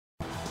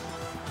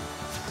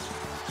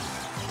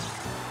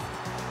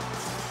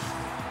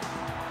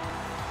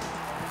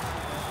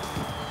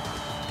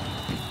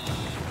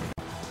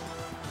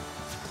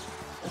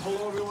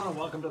everyone, and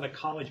welcome to the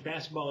college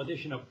basketball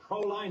edition of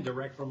Proline,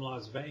 direct from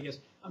Las Vegas.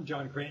 I'm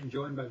John Cranton,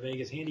 joined by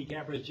Vegas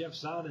handicappers Jeff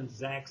Sod and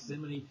Zach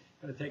Simony.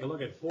 Going to take a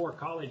look at 4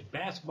 college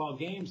basketball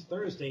games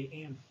Thursday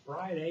and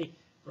Friday.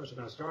 First, we're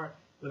going to start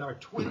with our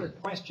Twitter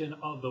question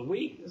of the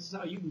week. This is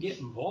how you can get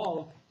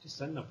involved. Just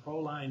send the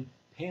Proline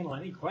panel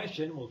any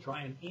question. We'll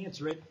try and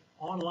answer it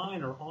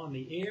online or on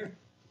the air.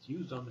 If it's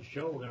used on the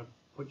show, we're going to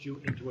put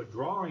you into a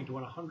drawing to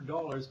win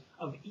 $100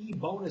 of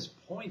e-bonus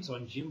points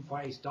on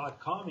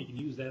JimFeist.com. You can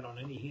use that on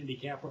any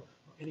handicapper or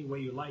any way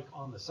you like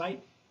on the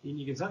site. And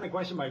you can send a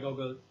question by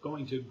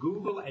going to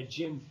Google at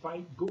Jim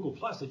Feist, Google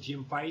Plus at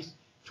Jim Feist,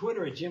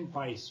 Twitter at Jim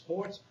Feist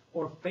Sports,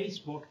 or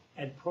Facebook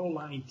at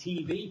Proline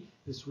TV.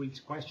 This week's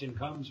question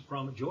comes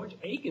from George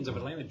Akins of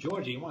Atlanta,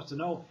 Georgia. He wants to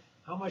know,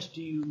 how much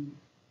do you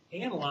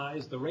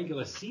analyze the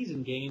regular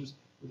season games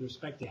with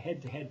respect to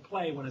head-to-head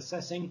play when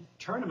assessing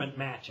tournament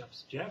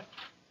matchups? Jeff?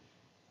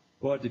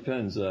 Well, it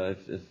depends.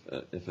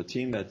 If a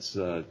team that's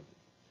 2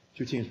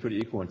 teams pretty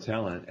equal in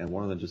talent, and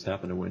one of them just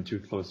happened to win 2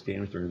 close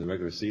games during the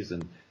regular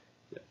season,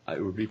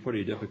 it would be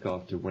pretty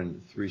difficult to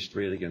win 3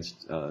 straight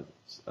against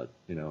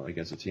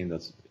against a team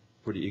that's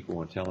pretty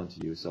equal in talent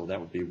to you. So that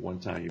would be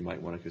one time you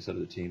might want to consider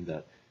the team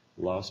that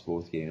lost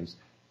both games.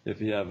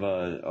 If you have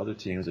other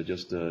teams that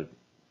just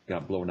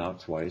got blown out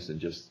twice and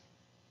just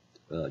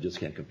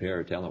can't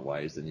compare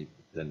talent-wise, then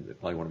it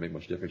probably won't make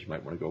much difference. You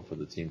might want to go for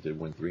the team to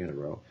win 3 in a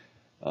row.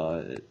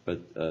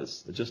 But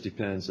it just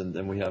depends. And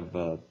then we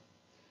have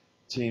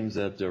teams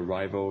that are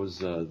rivals.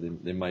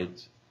 They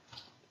might,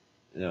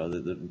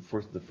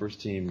 the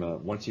first team,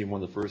 one team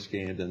won the first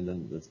game,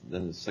 then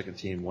the second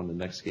team won the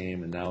next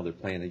game, and now they're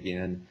playing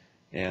again,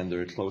 and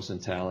they're close in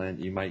talent.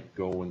 You might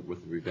go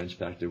with the revenge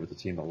factor with the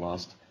team that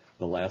lost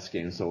the last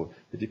game. So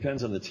it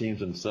depends on the teams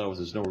themselves.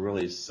 There's no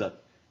really set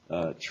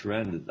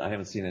trend. I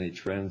haven't seen any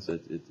trends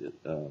that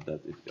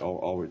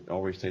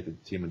always take the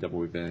team in double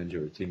revenge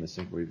or a team in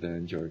single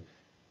revenge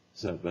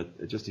but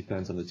it just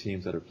depends on the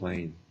teams that are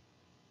playing.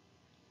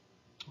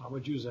 How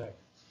would you, Zach?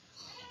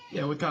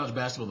 Yeah, with college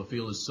basketball, the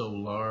field is so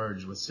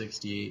large with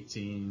 68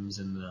 teams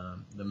in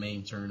the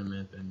main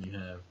tournament, and you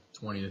have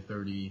 20 to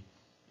 30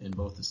 in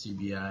both the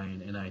CBI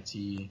and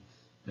NIT,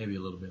 maybe a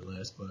little bit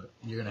less, but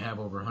you're going to have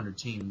over 100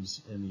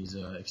 teams in these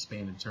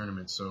expanded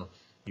tournaments, so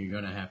you're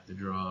going to have to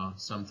draw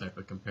some type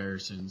of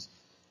comparisons.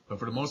 But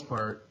for the most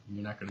part,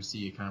 you're not going to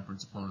see a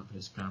conference opponent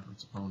face a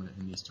conference opponent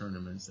in these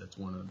tournaments. That's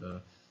one of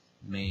the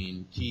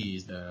main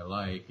keys that I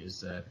like,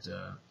 is that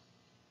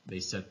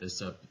they set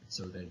this up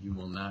so that you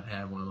will not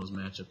have one of those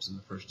matchups in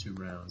the first 2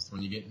 rounds.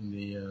 When you get in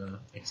the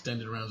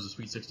extended rounds of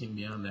Sweet 16 and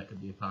beyond, that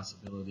could be a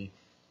possibility,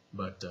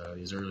 but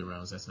these early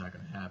rounds, that's not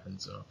going to happen.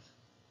 So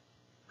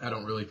I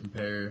don't really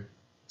compare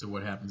to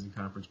what happens in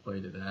conference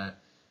play to that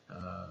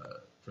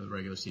for the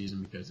regular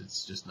season, because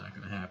it's just not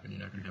going to happen.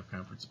 You're not going to have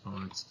conference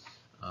opponents.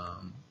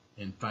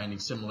 And finding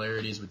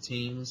similarities with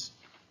teams,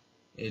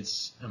 you're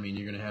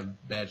going to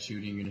have bad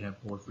shooting, you're going to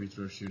have poor free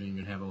throw shooting, you're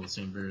going to have all the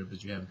same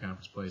variables you have in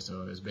conference play.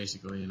 So it's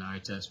basically an eye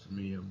test for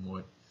me of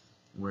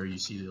where you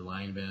see the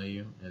line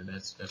value, and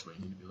that's what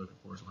you need to be looking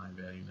for, is line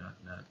value,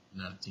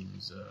 not a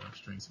team's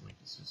strengths and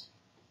weaknesses.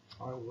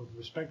 All right, with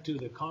respect to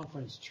the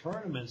conference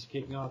tournaments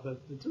kicking off, the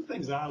 2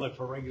 things that I look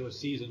for regular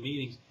season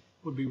meetings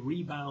would be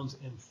rebounds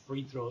and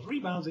free throws.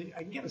 Rebounds,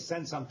 I can get a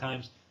sense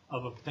sometimes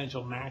of a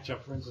potential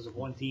matchup. For instance, if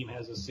one team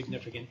has a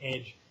significant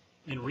edge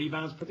in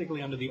rebounds,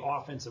 particularly under the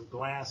offensive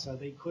glass,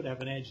 they could have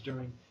an edge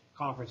during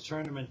conference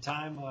tournament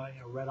time.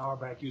 Red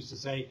Auerbach used to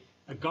say,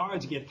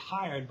 guards get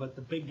tired, but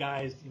the big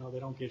guys, they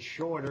don't get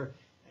shorter.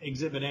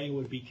 Exhibit A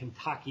would be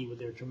Kentucky with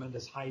their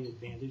tremendous height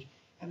advantage.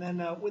 And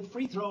then with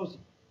free throws,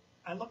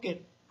 I look at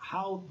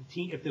how the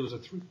team, if there was a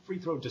free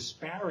throw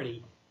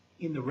disparity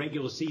in the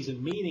regular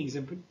season meetings,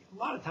 and a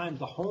lot of times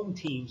the home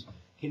teams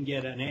can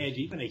get an edge,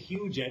 even a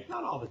huge edge,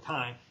 not all the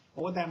time.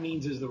 But what that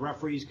means is the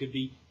referees could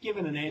be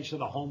given an edge to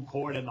the home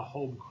court and the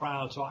home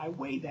crowd. So I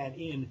weigh that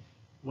in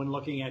when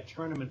looking at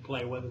tournament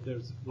play, whether there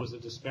was a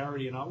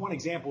disparity or not. One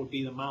example would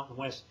be the Mountain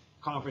West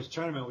Conference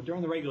tournament, where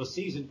during the regular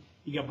season,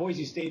 you got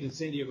Boise State and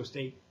San Diego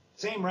State,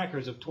 same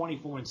records of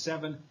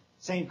 24-7,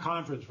 same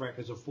conference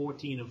records of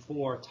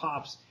 14-4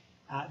 tops.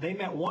 They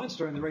met once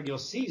during the regular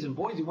season.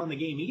 Boise won the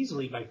game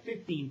easily by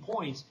 15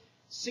 points,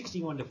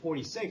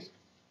 61-46.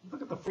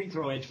 Look at the free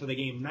throw edge for the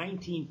game.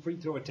 19 free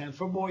throw attempts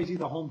for Boise,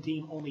 the home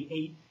team, only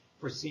 8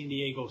 for San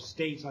Diego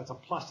State. So that's a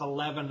plus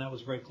 11. That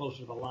was very close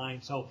to the line.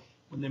 So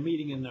when they're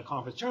meeting in the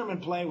conference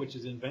tournament play, which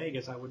is in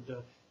Vegas, I would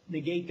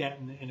negate that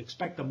and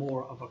expect a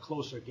more of a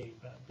closer game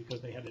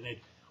because they had an edge.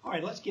 All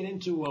right, let's get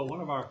into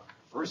one of our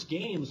first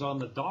games on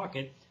the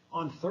docket.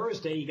 On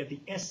Thursday, you got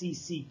the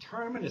SEC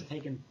tournament. It's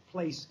taking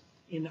place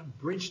in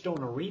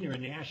Bridgestone Arena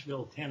in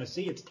Nashville,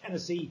 Tennessee. It's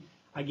Tennessee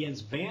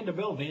against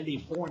Vanderbilt. Vandy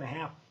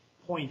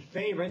 4.5-point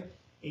favorite.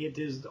 It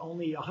is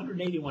only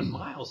 181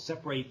 miles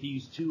separate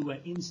these 2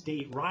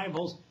 in-state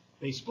rivals.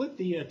 They split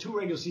the 2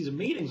 regular season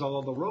meetings,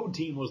 although the road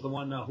team was the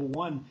one who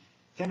won.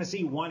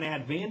 Tennessee won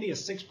at Vandy, a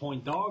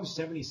 6-point dog,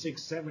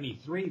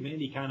 76-73.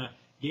 Vandy kind of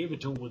gave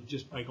it to them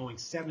just by going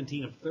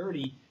 17 of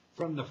 30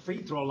 from the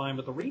free throw line.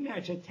 But the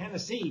rematch at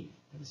Tennessee,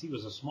 Tennessee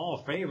was a small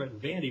favorite,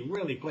 and Vandy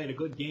really played a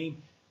good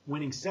game,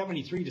 winning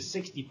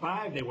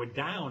 73-65. They were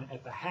down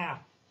at the half,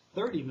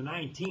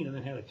 30-19, and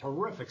then had a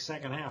terrific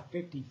second half,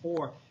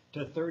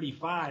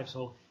 54-35.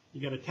 So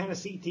you got a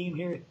Tennessee team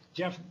here,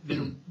 Jeff.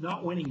 They're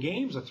not winning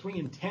games, a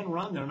 3-10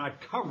 run. They're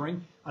not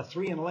covering a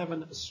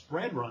 3-11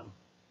 spread run.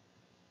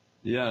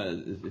 Yeah,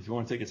 if you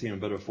want to take a team in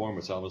better form,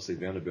 it's obviously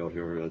Vanderbilt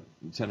here.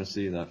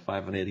 Tennessee, that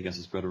 5-8 against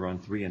the spread run,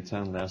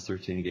 3-10 last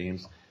 13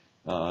 games.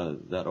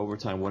 That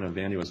overtime win in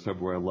Vandy was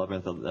February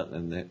 11th,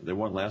 and they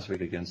won last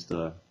week against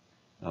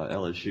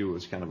LSU. It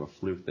was kind of a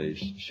fluke. They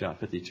shot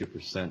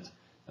 52%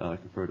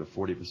 compared to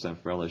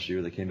 40% for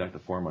LSU. They came back to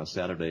form on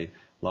Saturday,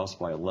 lost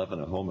by 11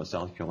 at home at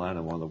South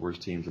Carolina, one of the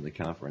worst teams in the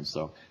conference.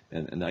 So,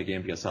 in that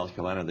game against South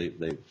Carolina,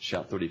 they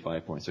shot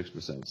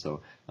 35.6%.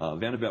 So,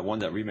 Vanderbilt won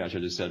that rematch, I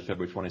just said,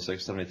 February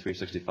 26,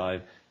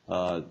 73-65.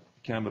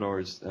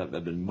 Commodores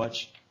have been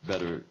much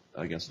better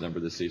against the number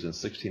this season,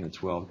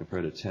 16-12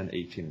 compared to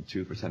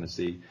 10-18-2 for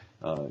Tennessee.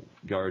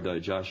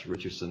 Guard Josh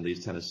Richardson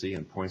leads Tennessee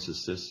in points,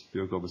 assists,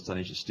 field goal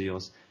percentage, and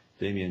steals.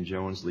 Damian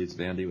Jones leads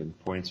Vandy with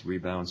points,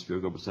 rebounds,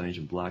 field goal percentage,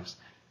 and blocks.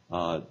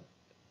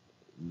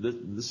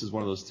 This is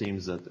one of those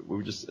teams that we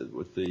were just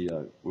with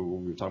the we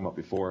were talking about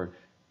before.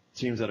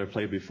 Teams that have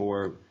played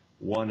before.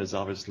 One is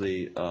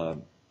obviously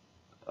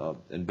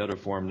in better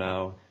form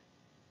now.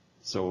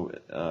 So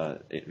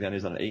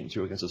Vandy's on an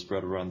 8-2 against the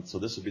spread run. So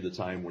this would be the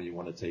time when you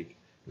want to take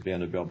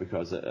Vanderbilt,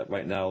 because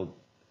right now,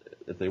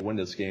 if they win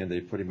this game,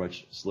 they pretty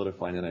much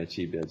solidify an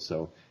NIT bid.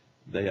 So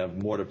they have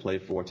more to play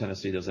for.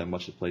 Tennessee doesn't have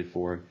much to play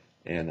for,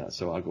 and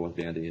so I'll go with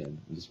Vandy in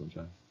this one,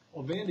 John.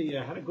 Well, Vandy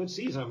had a good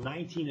season of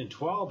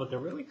 19-12, but they're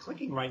really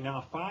clicking right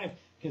now. 5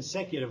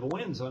 consecutive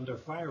wins under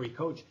fiery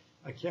coach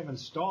Kevin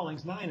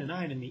Stallings,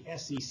 9-9 in the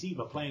SEC,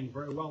 but playing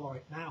very well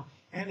right now.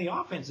 And the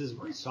offense is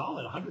very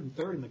solid,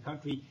 103rd in the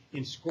country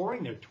in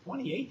scoring. They're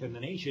 28th in the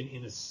nation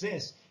in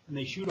assists, and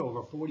they shoot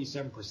over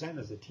 47%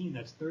 as a team.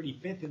 That's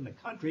 35th in the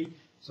country.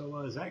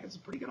 So, Zach, it's a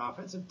pretty good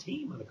offensive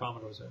team of the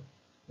Commodores there.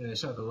 Yeah, they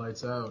shot the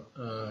lights out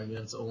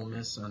against Ole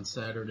Miss on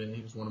Saturday.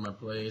 It was one of my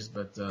plays,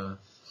 but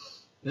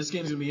this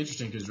game's going to be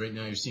interesting because right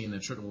now you're seeing the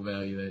triple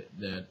value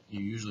that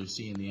you usually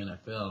see in the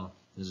NFL.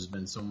 There's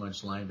been so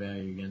much line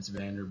value against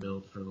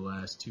Vanderbilt for the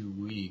last 2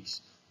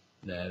 weeks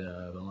that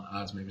the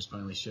odds makers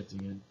finally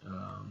shifting it,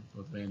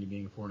 with Vandy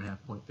being a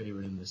 4.5-point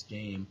favorite in this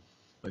game.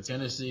 But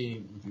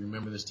Tennessee, if you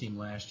remember this team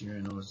last year, I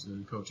know it's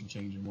a coaching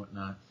change and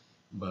whatnot,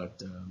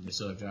 but they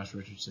still have Josh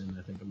Richardson.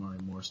 I think Amari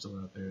Moore's still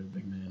out there, the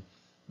big man.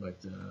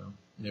 But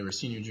they were a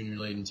senior,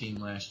 junior-laden team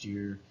last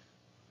year.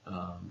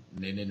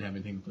 They didn't have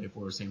anything to play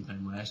for at the same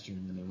time last year,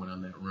 and then they went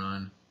on that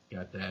run,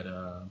 got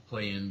that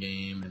play-in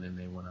game, and then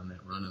they went on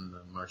that run in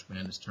the March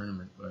Madness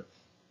tournament. But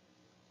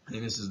I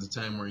think this is the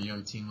time where a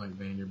young team like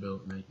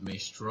Vanderbilt may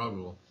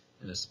struggle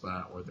in a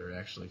spot where they're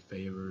actually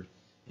favored.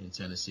 In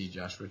Tennessee,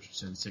 Josh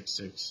Richardson,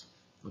 6'6",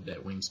 with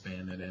that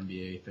wingspan that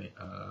NBA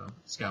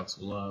scouts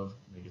love.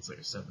 I think it's like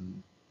a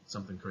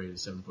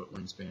 7-foot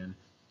wingspan.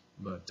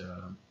 But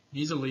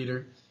he's a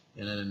leader.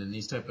 And then in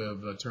these type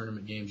of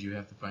tournament games, you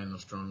have to find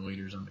those strong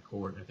leaders on the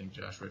court. I think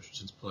Josh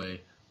Richardson's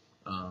play,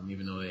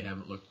 even though they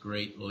haven't looked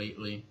great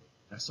lately,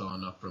 I saw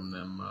enough from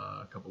them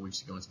a couple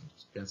weeks ago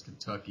against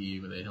Kentucky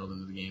where they held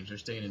them to the games. They're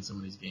staying in some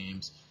of these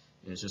games,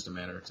 and it's just a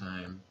matter of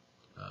time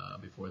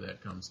before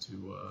that comes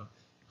to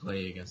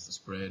play against the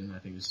spread. And I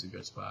think this is a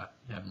good spot.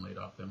 Haven't laid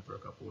off them for a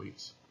couple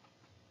weeks.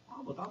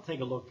 Well, I'll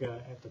take a look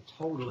at the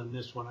total in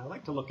this one. I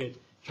like to look at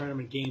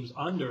tournament games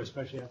under,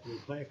 especially after we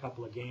play a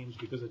couple of games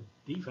because of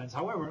defense.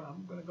 However,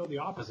 I'm going to go the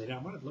opposite.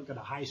 I'm going to look at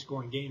a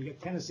high-scoring game. You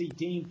get Tennessee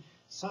team,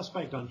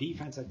 suspect on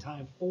defense at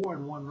time,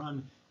 4-1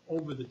 run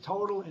over the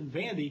total. And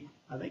Vandy,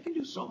 they can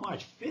do so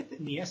much. 5th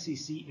in the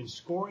SEC in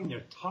scoring.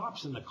 They're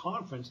tops in the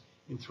conference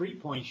in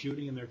three-point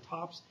shooting, and they're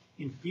tops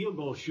in field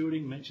goal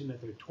shooting. Mentioned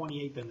that they're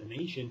 28th in the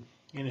nation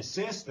in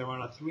assists. They're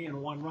on a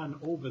 3-1 run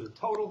over the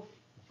total.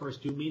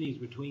 First 2 meetings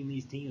between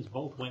these teams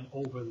both went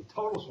over the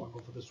total, so I'll go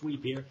for the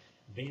sweep here.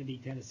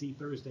 Vandy, Tennessee,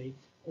 Thursday,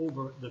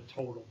 over the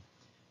total.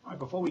 All right,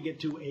 before we get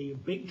to a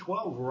Big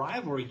 12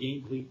 rivalry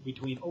game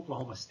between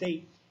Oklahoma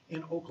State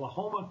and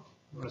Oklahoma,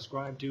 you want to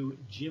subscribe to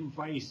Jim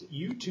Feist's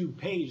YouTube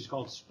page. It's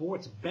called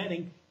Sports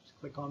Betting. Just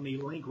click on the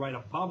link right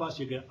above us.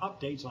 You get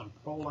updates on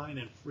Pro Line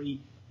and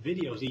free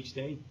videos each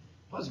day.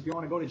 Plus, if you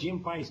want to go to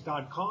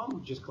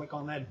jimfeist.com, just click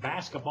on that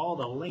basketball,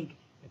 the link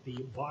at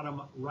the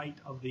bottom right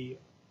of the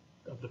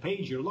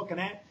page you're looking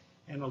at,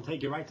 and it'll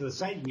take you right to the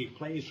site. You can get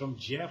plays from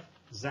Jeff,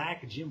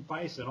 Zach, Jim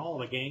Feist, and all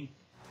the gang.